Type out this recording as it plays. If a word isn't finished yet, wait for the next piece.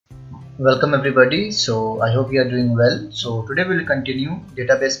Welcome everybody. So I hope you are doing well. So today we'll continue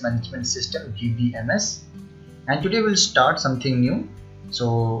database management system DBMS, and today we'll start something new.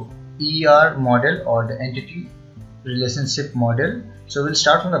 So ER model, or the entity relationship model. So we'll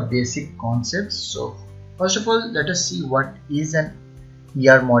start from the basic concepts. So first of all, let us see what is an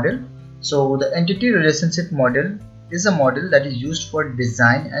ER model. So the entity relationship model is a model that is used for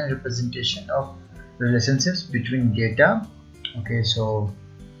design and representation of relationships between data. Okay, so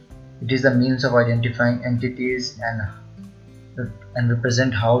it is the means of identifying entities and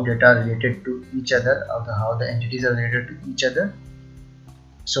represent how data are related to each other, or how the entities are related to each other.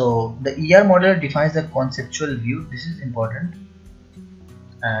 So the ER model defines the conceptual view. This is important,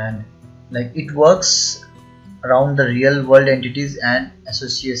 and like it works around the real world entities and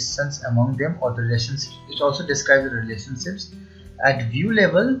associations among them, or the relationships. It also describes the relationships. At view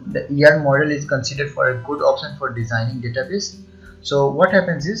level, the ER model is considered for a good option for designing database. So what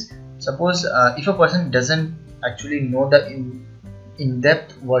happens is, suppose if a person doesn't actually know the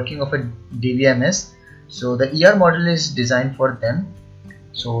in-depth working of a DBMS, so the ER model is designed for them,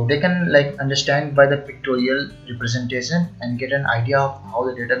 so they can like understand by the pictorial representation and get an idea of how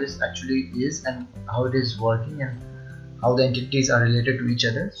the database actually is and how it is working and how the entities are related to each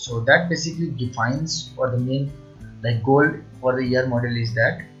other. So that basically defines what the main like goal for the ER model is.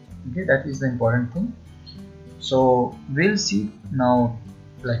 That okay, that is the important thing. So we'll see now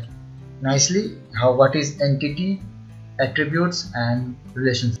like nicely what is entity, attributes and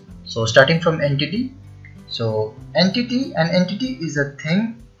relations. So starting from entity. So an entity is a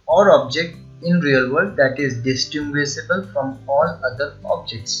thing or object in real world that is distinguishable from all other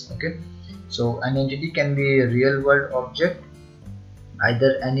objects. Okay, so an entity can be a real world object,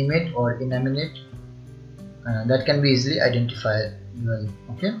 either animate or inanimate, that can be easily identifiable.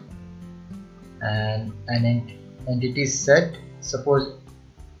 Okay, and an entity set, suppose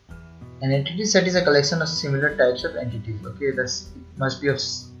an entity set is a collection of similar types of entities. Okay, this must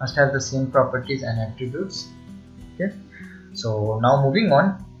have the same properties and attributes. Okay, so now moving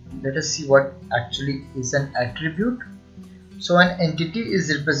on, let us see what actually is an attribute. So an entity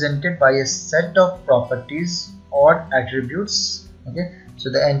is represented by a set of properties or attributes. Okay,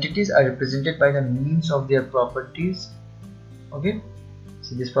 so the entities are represented by the means of their properties. Okay,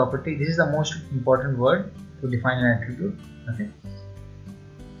 so this property, this is the most important word to define an attribute. Okay,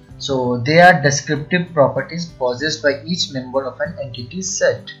 so they are descriptive properties possessed by each member of an entity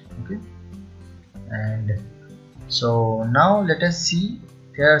set. Okay, and so now let us see,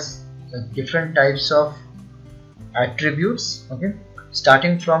 there are different types of attributes. Okay,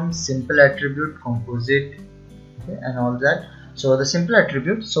 starting from simple attribute, composite, okay, and all that. So the simple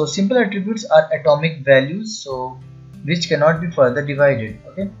attributes, so simple attributes are atomic values, so which cannot be further divided.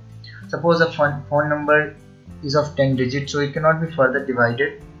 Okay, suppose a phone number is of 10 digits, so it cannot be further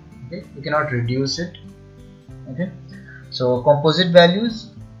divided. Okay, you cannot reduce it. Okay, so composite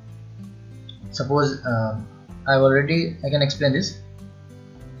values, suppose I can explain this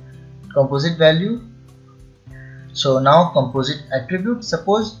composite value. So now composite attribute,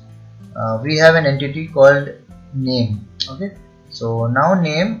 suppose we have an entity called name. Okay, so now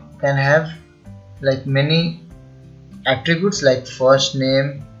name can have like many attributes like first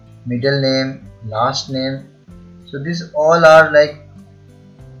name, middle name, last name. So these all are like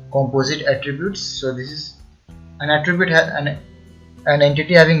composite attributes. So this is an attribute, an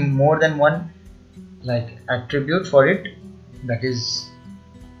entity having more than one like attribute for it, that is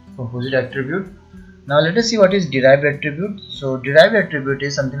composite attribute. Now let us see what is derived attribute. So derived attribute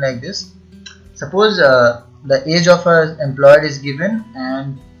is something like this. Suppose the age of an employee is given,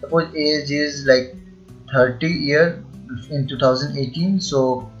 and suppose age is like 30 year in 2018.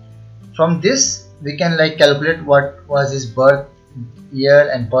 So from this we can like calculate what was his birth year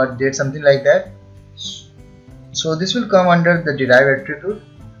and birth date, something like that. So this will come under the derived attribute.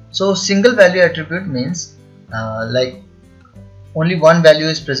 So single value attribute means like only one value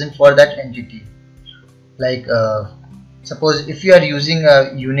is present for that entity. Like suppose if you are using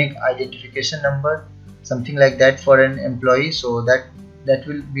a unique identification number, something like that, for an employee, so that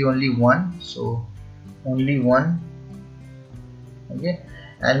will be only one. So only one. Okay,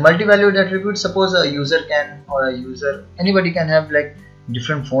 and multi-valued attribute, suppose a user can, or anybody can have like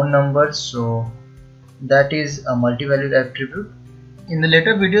different phone numbers, so that is a multi-valued attribute. In the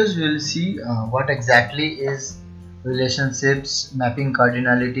later videos we will see what exactly is relationships, mapping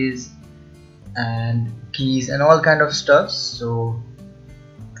cardinalities and keys and all kind of stuff. So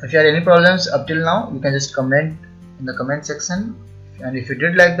if you have any problems up till now, you can just comment in the comment section. And if you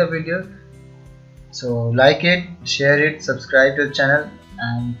did like the video, so like it, share it, subscribe to the channel,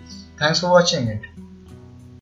 and thanks for watching it.